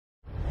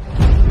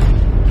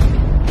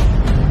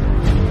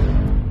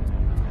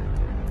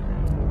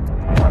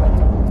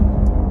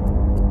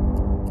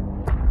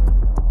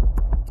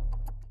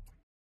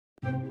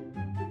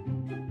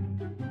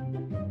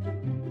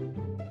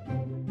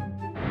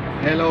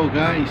Hello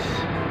guys,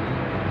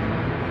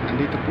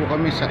 nandito po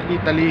kami sa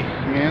Italy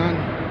ngayon.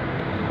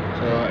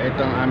 So ito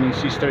ang aming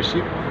sister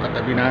ship,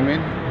 katabi namin.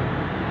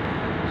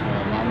 So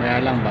mamaya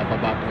lang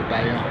bababa po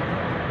tayo.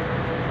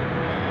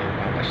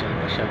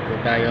 Papasyal po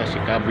tayo si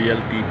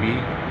Boyel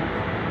TV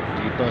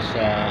dito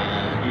sa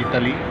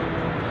Italy.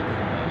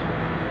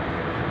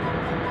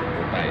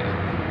 Tayo.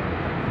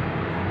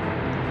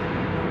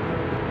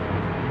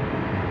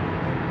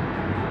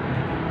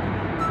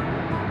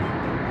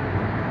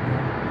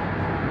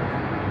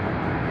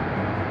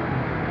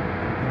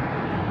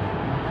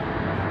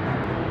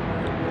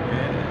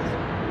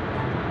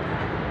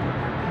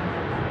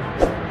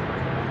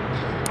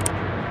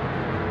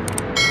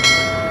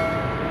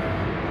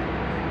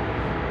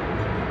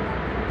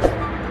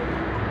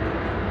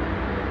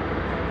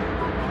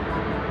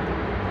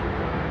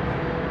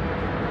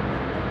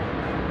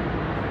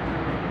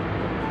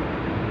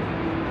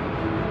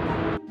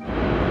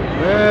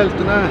 Well,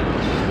 ito na,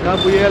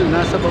 Boyel,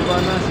 nasa baba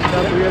na si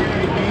Boyel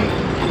TV.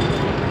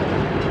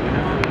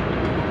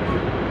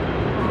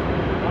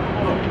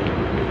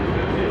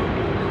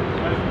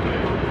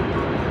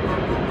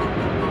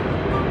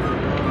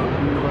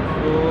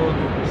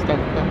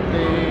 Start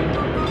captain.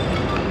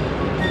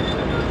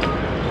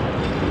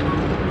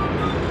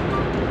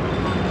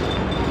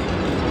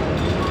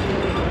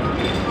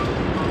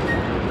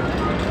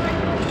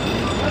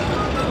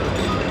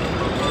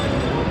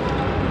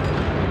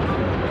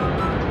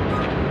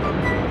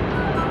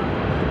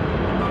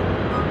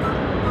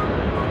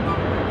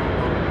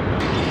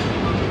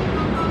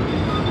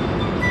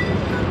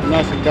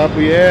 Nasa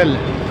Boyel.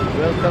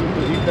 Welcome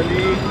to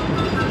Italy.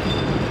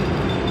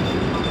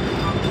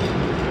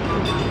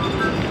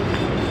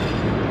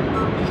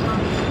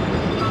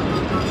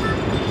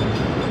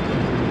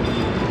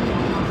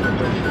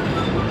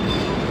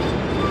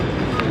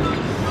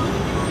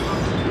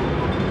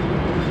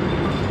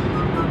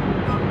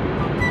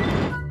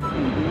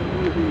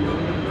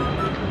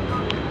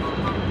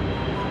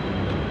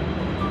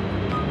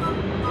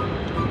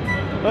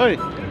 Hoy.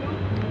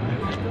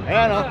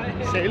 Ayan oh,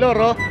 sailor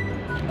oh.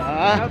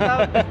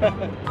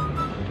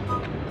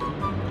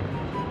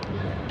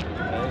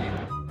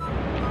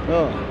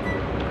 Oh.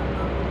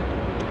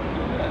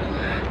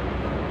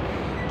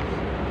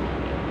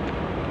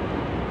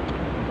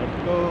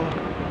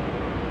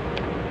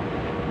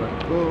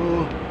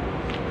 Barko.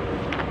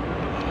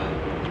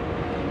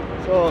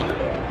 So,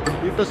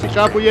 dito si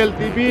Boyel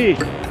TV.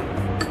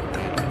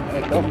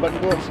 Ito ang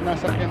barko,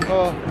 sinasakyan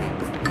ko.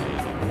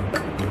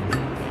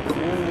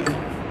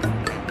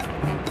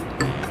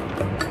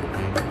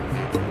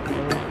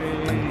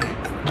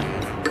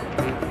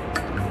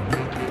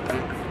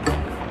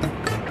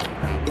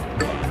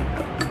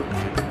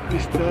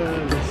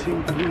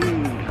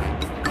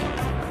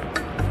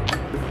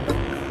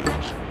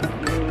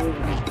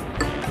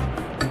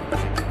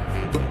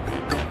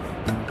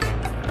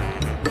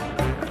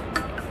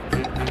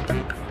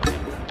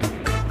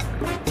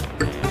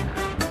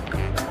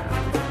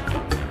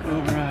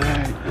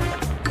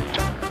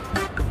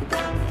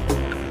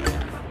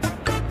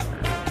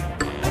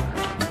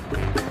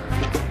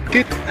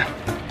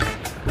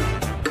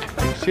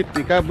 Exit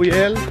ni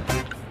Boyel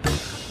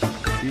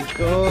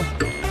dito.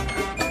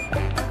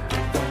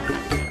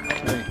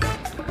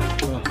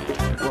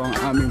 Ito ang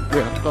aming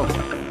puerto.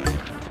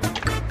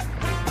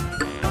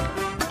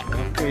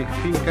 Okay,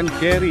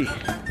 Fincantieri.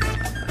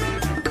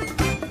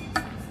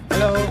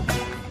 Hello.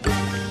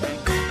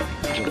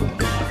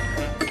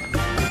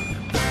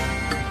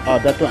 Oh,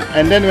 that one.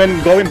 And then when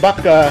going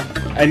back,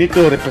 I need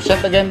to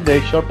represent again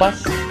the shore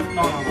pass.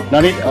 No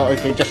need. Oh,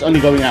 okay, just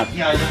only going up.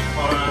 Yeah, just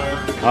for.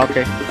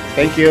 Okay,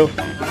 thank you.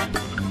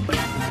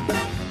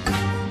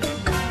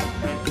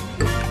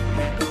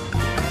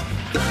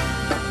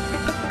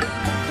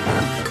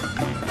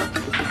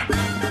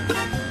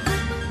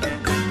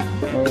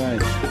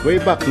 Alright,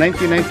 way back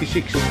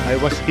 1996, I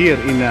was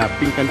here in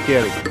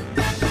Fincantieri.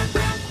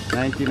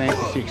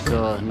 1996,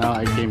 so now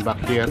I came back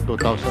here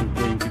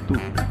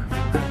 2022.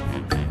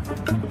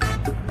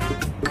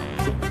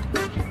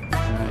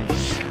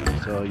 Nice.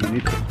 So you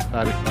need to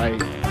clarify.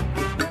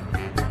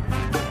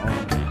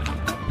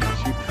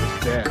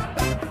 There.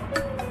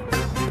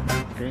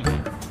 Okay.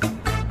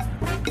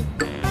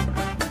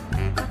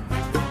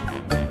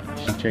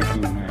 Just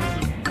checking my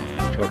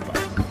short pass.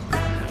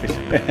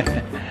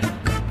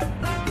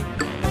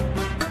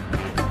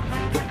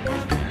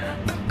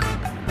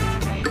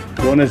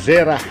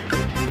 Buonasera.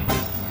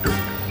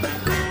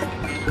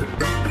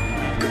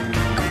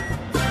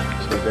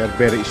 So they're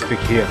very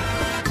strict here.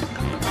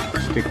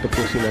 Strict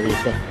po sila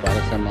rito para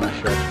sa mga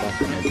short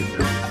pass and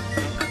everything.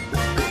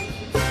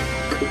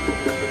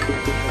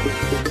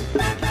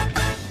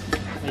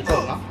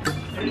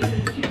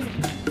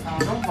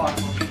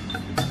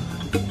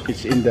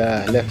 It's in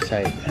the left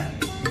side.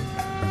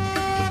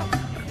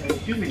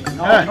 Excuse me,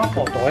 no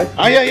photo, eh?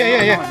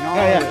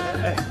 Yeah.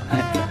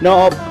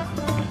 No,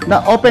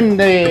 open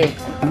the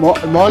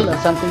mall or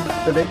something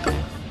today.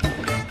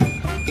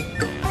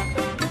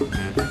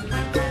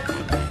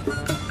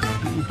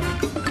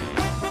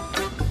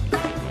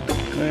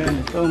 Well,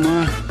 Ito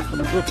mga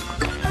kabuk.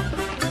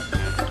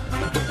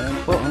 Ayan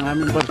po ang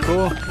aming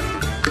barko.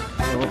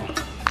 So,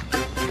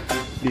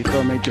 dito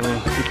medyo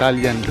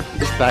Italian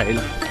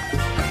style.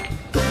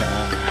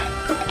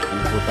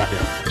 Ano po tayo?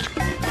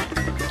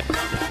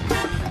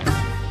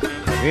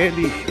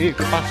 Ready,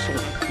 paso,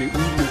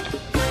 uno.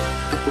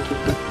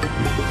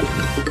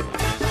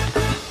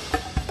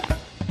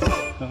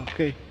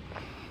 Okay,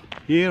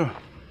 here.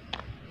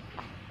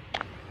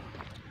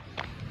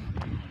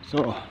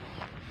 So,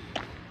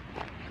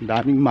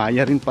 daming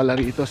Maya rin pala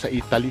rito sa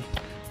Italy.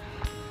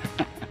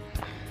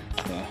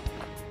 So,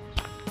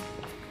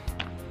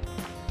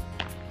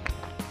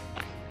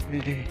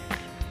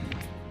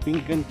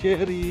 pink and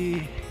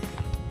cherry,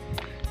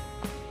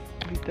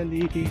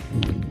 Italy.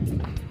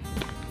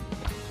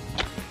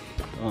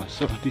 Oh,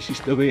 so this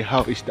is the way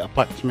how is the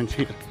apartments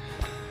here,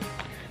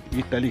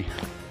 Italy.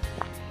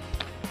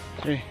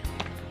 Okay.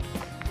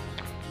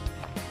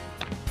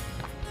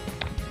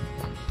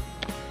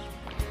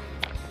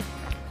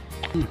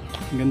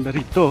 Ganda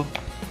rito.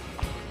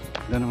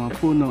 Ganda ng mga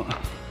puno.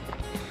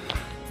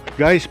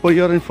 Guys, for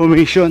your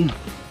information,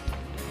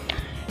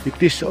 it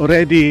is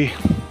already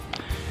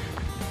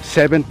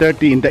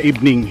 7:30 in the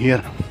evening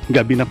here.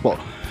 Gabi na po.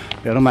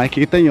 Pero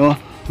makikita nyo,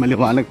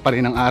 maliwanag pa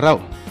rin ang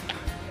araw.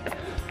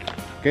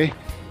 Okay,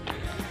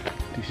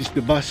 this is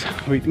the bus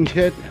waiting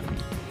shed.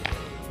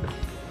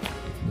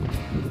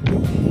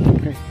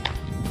 Okay,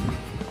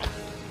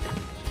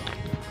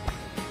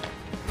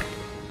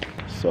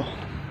 so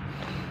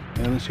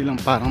meron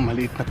silang parang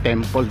maliit na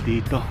temple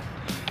dito.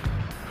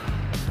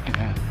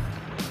 Ayan.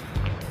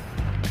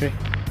 Okay,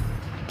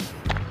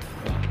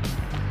 so,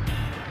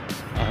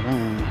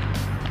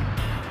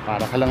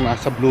 para ka lang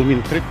nasa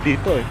blooming trip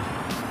dito eh.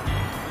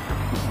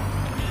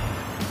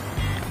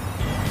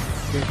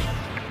 Okay,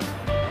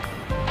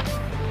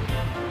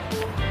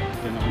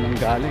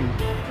 galing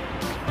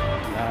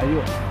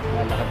layo,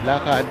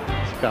 lalakad-lakad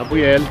sa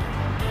Boyel.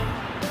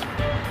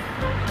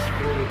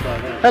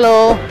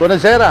 Hello,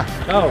 buonasera.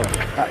 Ciao.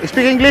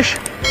 Speak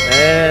English?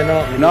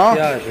 No, No?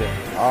 mi dispiace.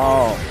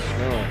 Oh,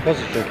 No,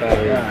 cosa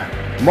cercare?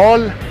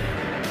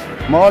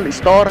 mall,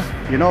 store,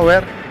 you know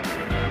where?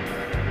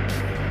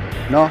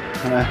 No?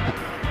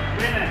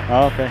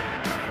 Okay.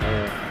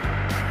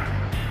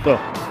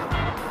 So,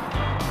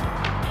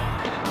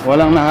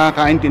 walang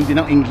nakakaintindi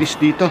ng English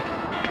dito.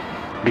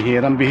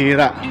 Bihirang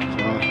bihira.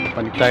 So,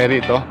 panig tayo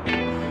rito.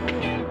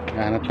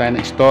 Hanap tayo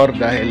ng store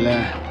dahil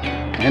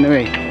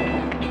anyway,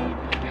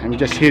 I'm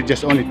just here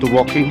just only to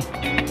walking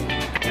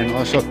and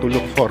also to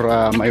look for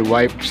my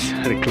wife's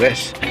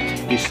request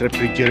is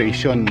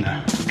refrigeration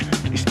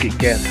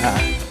sticker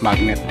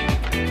magnet.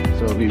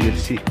 So we will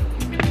see.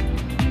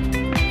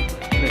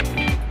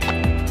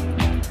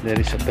 There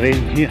is a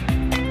train here.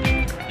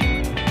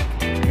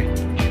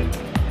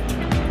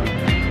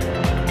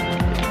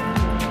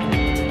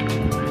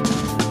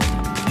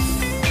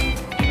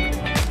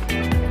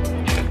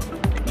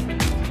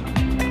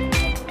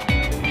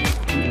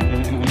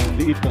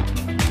 Dito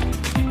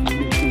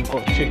yung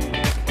kotse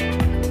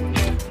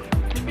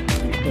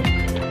dito,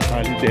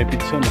 Harley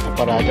Davidson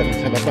nakaparada rin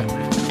sa labas.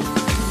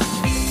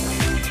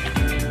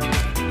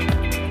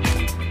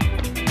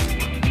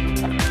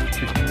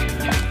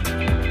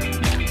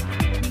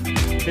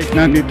 Okay,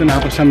 nandito na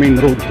ako sa main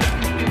road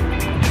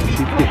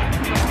city.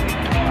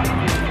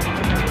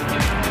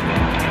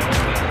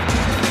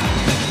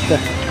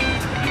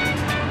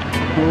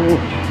 Oh,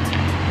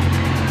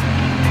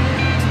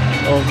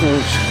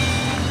 almost.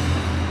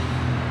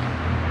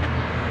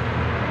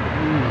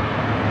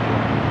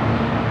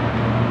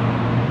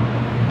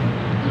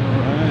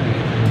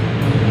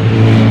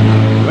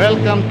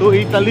 Welcome to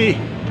Italy.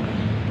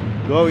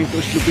 Going to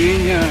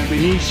Slovenia,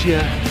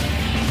 Venetia,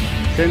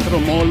 Centro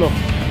Molo.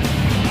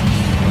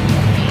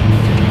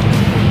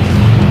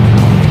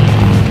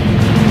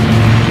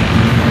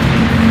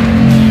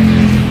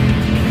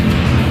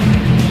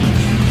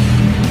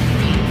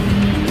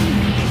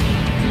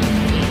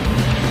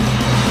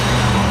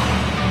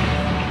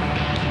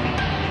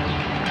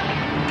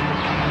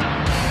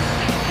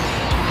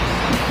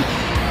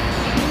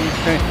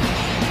 Okay.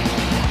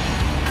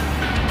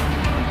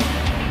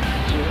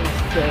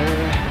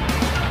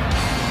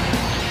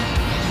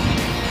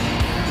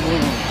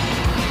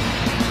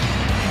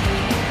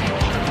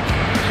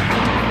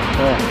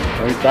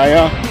 Tawid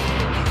tayo.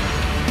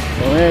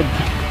 Tawid.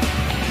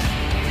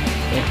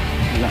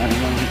 Wala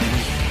naman.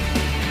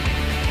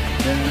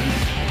 Yan.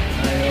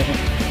 Tayo.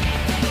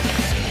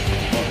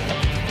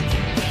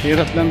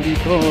 Hirap lang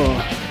dito.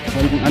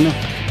 Walang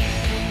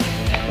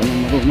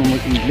marunong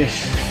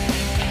mag-English.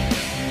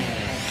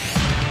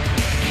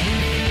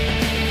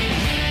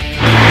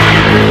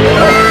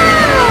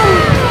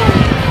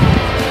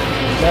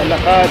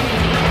 Lalakad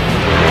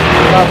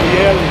sa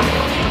Boyel.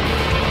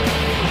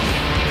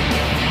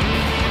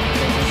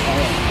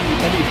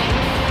 Italy.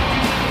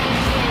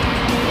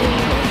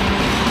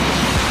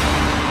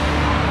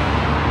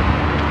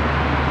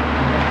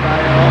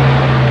 Tayo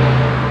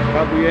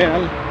sa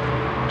Boyel.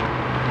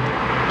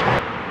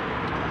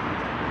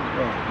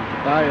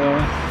 Tayo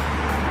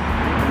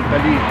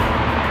Italy.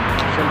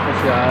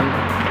 Pasyal.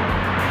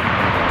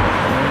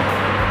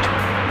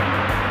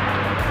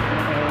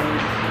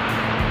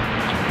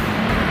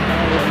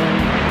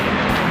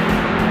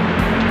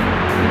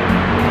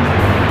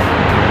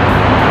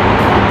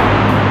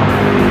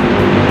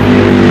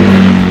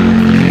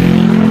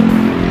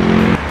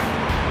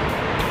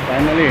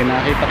 Finally,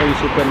 nakita ko yung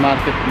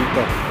supermarket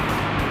dito.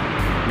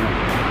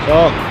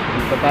 So,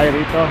 dito tayo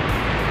rito.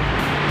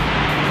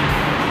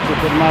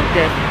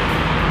 Supermarket.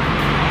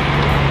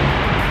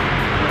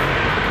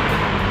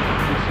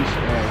 This is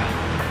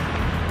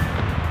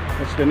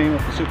what's the name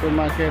of the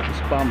supermarket? It's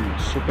Palm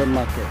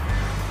Supermarket.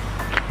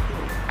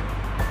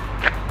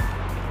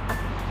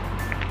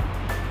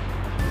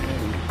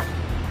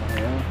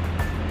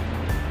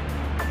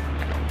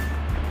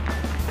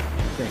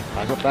 Okay,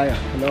 pasok tayo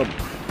sa loob.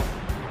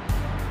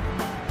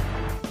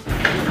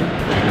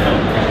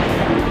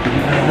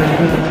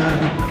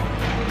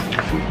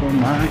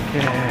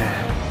 Supermarket.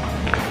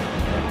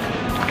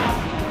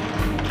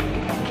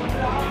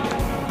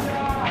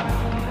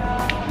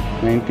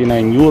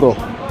 €99.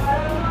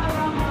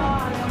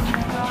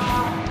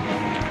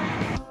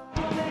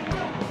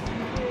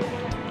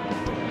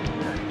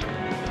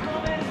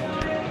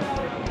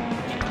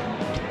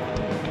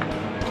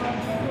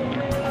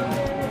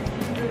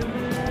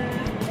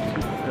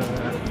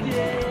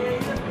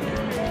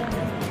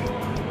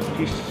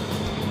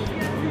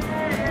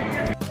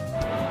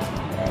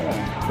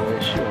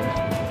 Presyo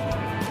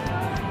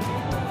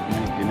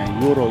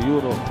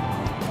 €99.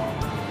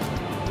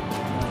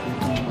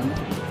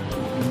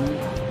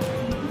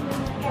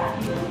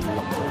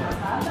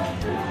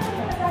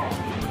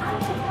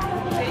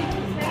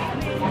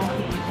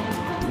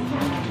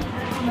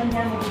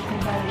 Mandiamo ad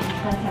osservare il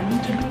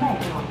distanziamento di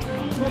metro.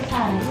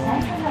 Indossare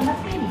sempre la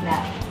mascherina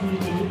e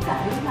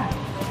utilizzare il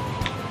maschio.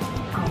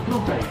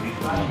 Compra e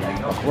risparmia ai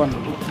nostri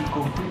prodotti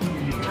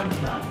contenibili e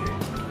camminate.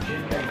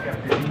 Cerca il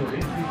cartellino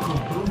Entri,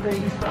 confronta e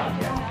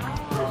risparmia.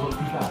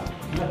 Prodotti vari,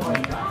 la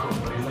qualità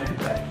compresa il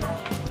prezzo.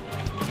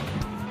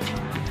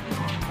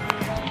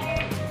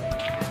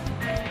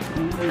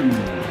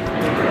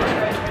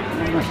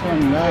 Una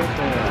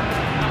sandata.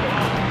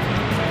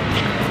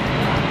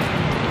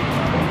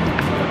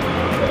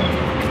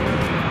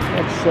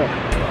 Extra.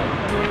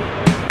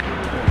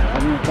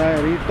 Ano tayo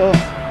rito?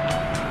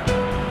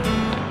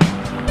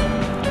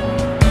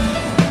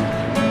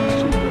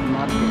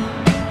 Supermarket.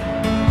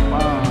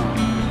 Wow.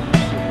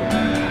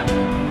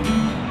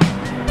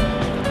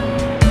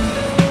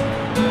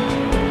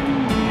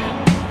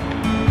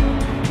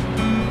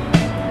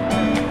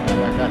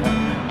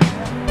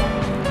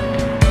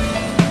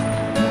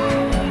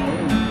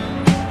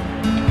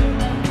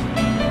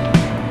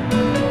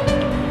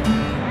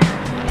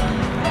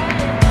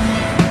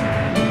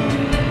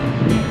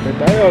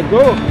 Tayo, go!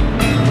 Oh!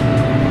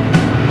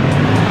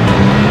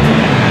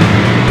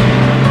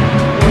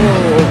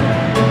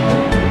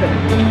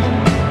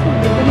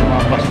 Ang ganda ng mga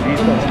bus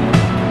dito.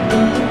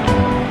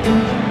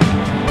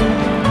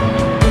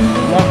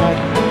 Lahat.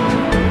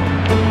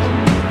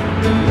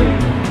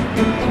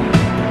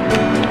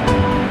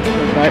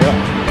 So tayo.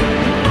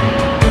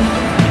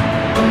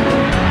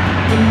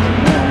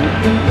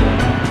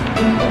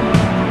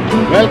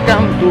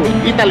 Welcome to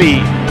Italy!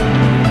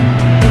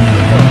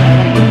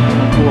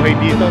 Buhay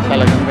dito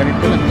talagang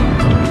ganito lang.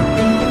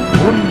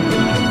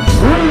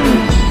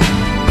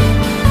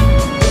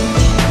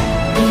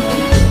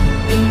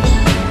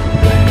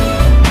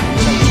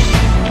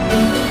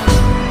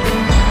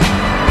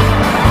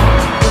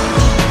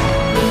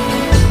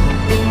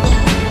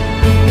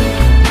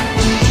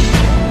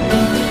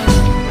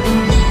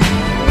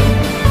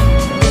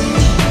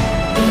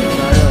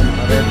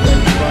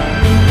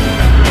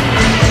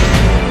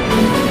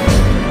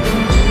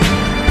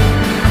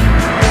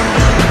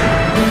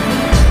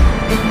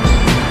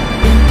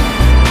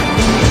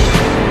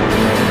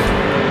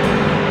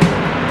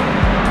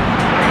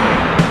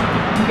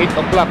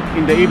 O'clock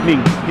in the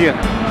evening here.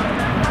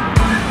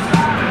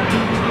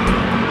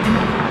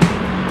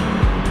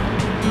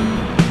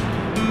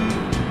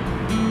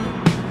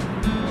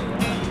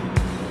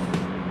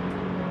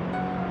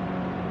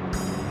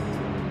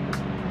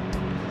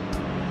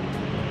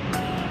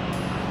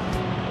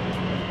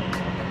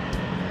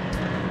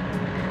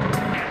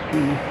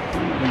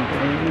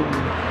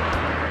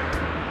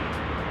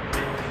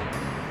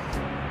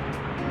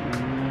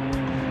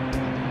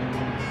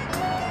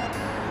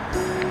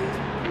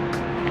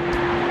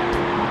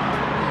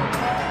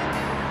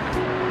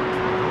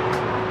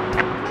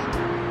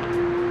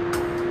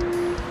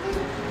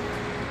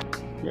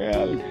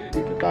 Well,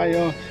 dito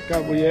tayo sa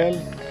Boyel.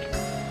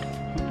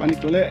 Panik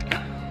uli.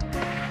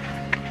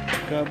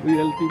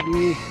 Boyel TV.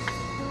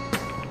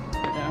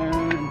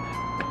 Ayan.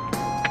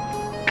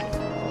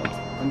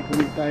 Panik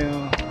uli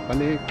tayo.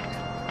 Balik.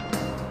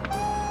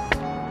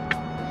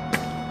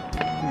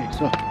 Okay,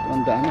 so,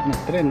 ang daanan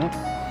ng tren, no?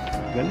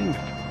 Galing.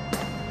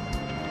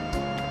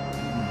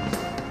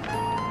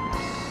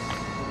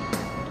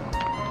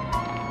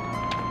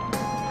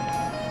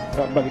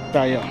 Balik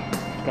tayo.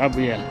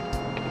 Boyel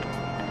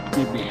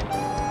TV.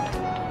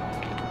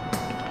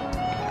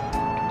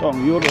 Ito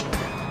ang Europe.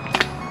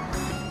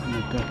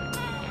 to?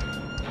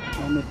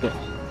 Ano to?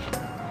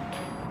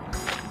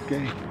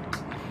 Okay.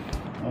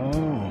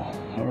 Oh,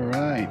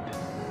 alright.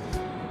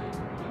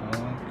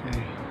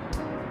 Okay.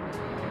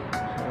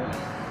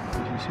 So,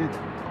 this is it.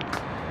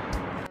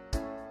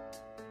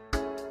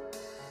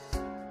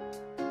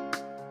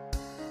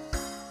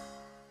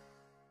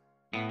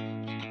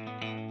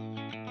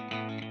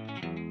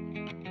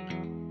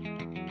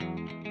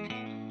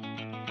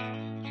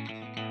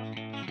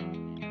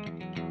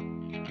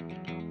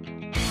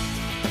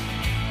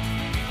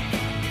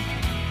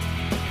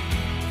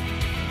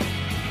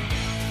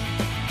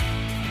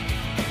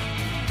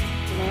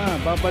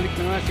 Babalik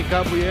na nga si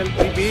Boyel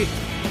TV.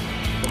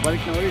 Babalik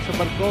na ulit sa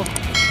barko.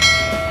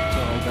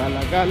 So,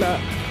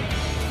 gala-gala.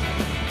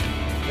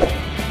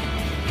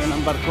 Yan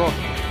ang barko.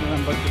 Yan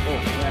ang barko ko.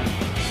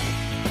 Yan.